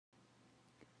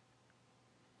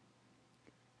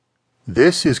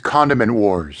This is Condiment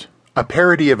Wars, a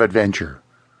parody of adventure,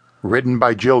 written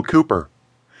by Jill Cooper,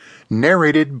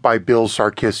 narrated by Bill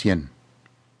Sarkisian.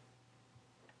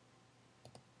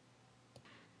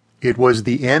 It was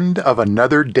the end of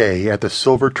another day at the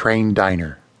Silver Train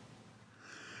Diner.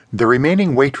 The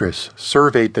remaining waitress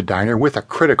surveyed the diner with a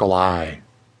critical eye.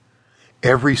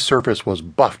 Every surface was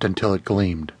buffed until it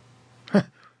gleamed.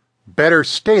 Better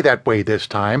stay that way this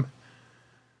time.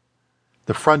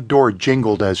 The front door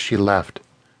jingled as she left.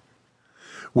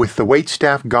 With the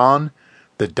waitstaff gone,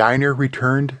 the diner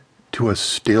returned to a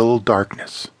still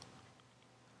darkness.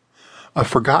 A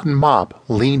forgotten mop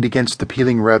leaned against the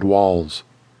peeling red walls.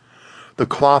 The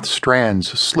cloth strands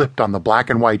slipped on the black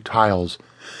and white tiles,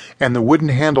 and the wooden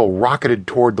handle rocketed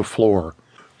toward the floor.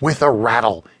 With a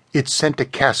rattle, it sent a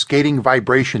cascading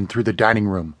vibration through the dining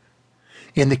room.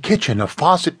 In the kitchen, a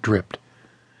faucet dripped,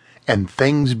 and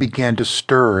things began to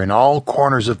stir in all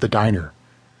corners of the diner.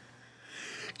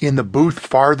 In the booth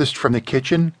farthest from the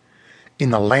kitchen,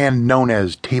 in the land known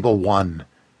as Table 1,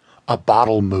 a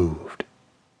bottle moved.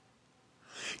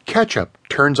 Ketchup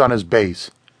turns on his base.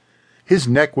 His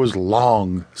neck was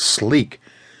long, sleek,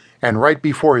 and right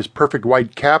before his perfect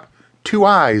white cap, 2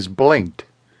 eyes blinked.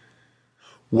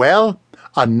 "Well,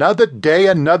 another day,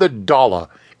 another dollar.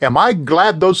 Am I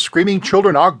glad those screaming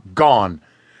children are gone?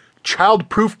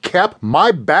 Child-proof cap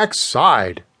my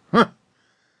backside."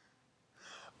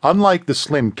 Unlike the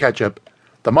slim Ketchup,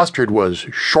 the Mustard was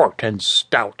short and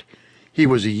stout. He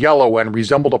was yellow and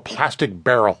resembled a plastic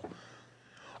barrel.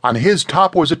 On his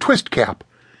top was a twist cap,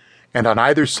 and on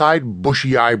either side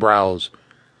bushy eyebrows.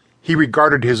 He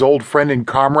regarded his old friend and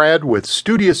comrade with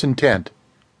studious intent.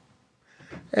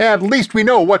 "At least we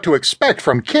know what to expect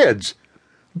from kids.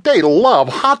 They love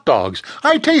hot dogs.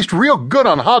 I taste real good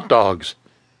on hot dogs.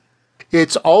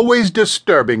 It's always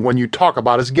disturbing when you talk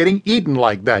about us getting eaten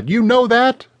like that. You know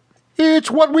that?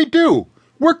 It's what we do.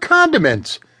 We're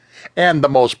condiments. And the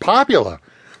most popular,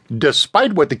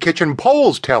 despite what the kitchen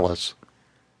polls tell us."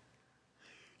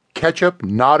 Ketchup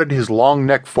nodded his long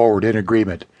neck forward in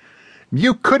agreement.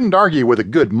 You couldn't argue with a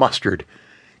good mustard,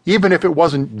 even if it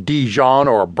wasn't Dijon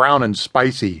or brown and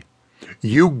spicy.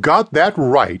 "You got that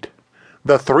right.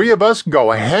 The 3 of us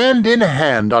go hand in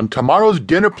hand on tomorrow's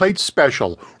dinner plate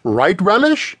special. Right,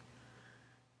 Relish?"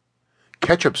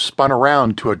 Ketchup spun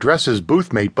around to address his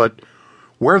boothmate, but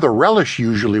where the Relish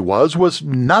usually was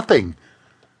nothing.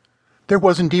 There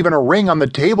wasn't even a ring on the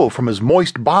table from his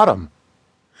moist bottom.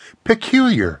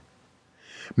 Peculiar.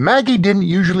 Maggie didn't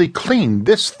usually clean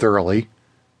this thoroughly.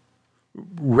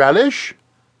 "Relish?"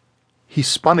 He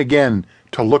spun again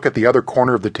to look at the other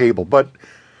corner of the table, but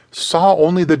saw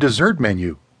only the dessert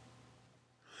menu.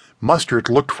 Mustard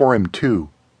looked for him too.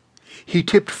 He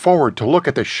tipped forward to look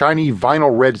at the shiny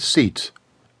vinyl red seats.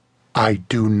 "I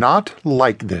do not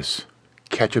like this,"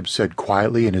 Ketchup said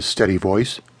quietly in his steady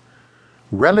voice.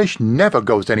 "Relish never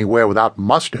goes anywhere without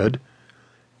mustard.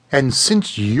 And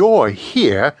since you're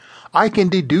here, I can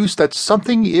deduce that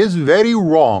something is very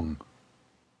wrong."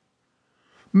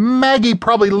 "Maggie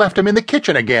probably left him in the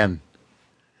kitchen again."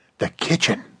 The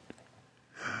kitchen.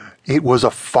 It was a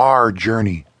far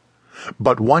journey,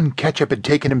 but one Ketchup had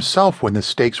taken himself when the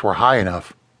stakes were high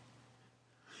enough.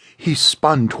 He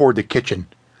spun toward the kitchen.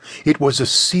 It was a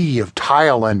sea of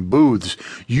tile and booths,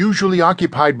 usually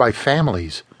occupied by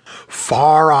families.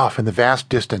 Far off in the vast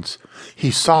distance, he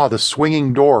saw the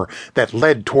swinging door that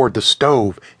led toward the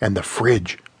stove and the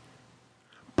fridge.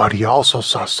 But he also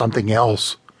saw something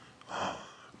else.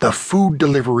 The food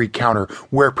delivery counter,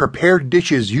 where prepared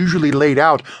dishes usually laid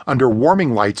out under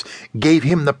warming lights, gave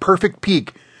him the perfect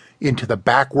peek into the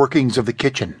back workings of the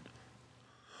kitchen.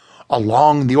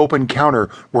 Along the open counter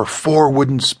were 4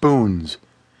 wooden spoons.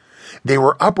 They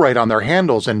were upright on their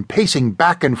handles and pacing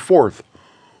back and forth.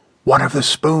 One of the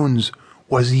spoons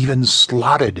was even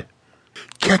slotted.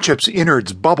 Ketchup's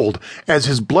innards bubbled as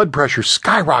his blood pressure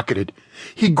skyrocketed.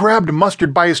 He grabbed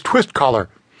Mustard by his twist collar.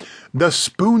 "The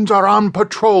spoons are on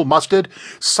patrol, Mustard.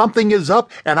 Something is up,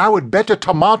 and I would bet a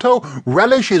tomato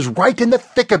Relish is right in the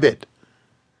thick of it."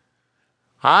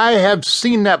 "I have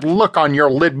seen that look on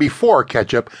your lid before,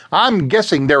 Ketchup. I'm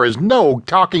guessing there is no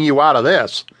talking you out of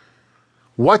this.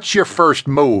 What's your first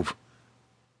move?"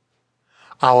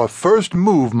 "Our first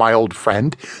move, my old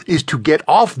friend, is to get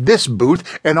off this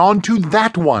booth and onto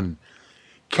that one."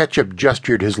 Ketchup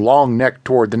gestured his long neck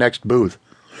toward the next booth.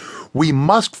 "We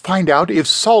must find out if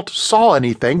Salt saw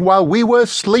anything while we were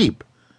asleep."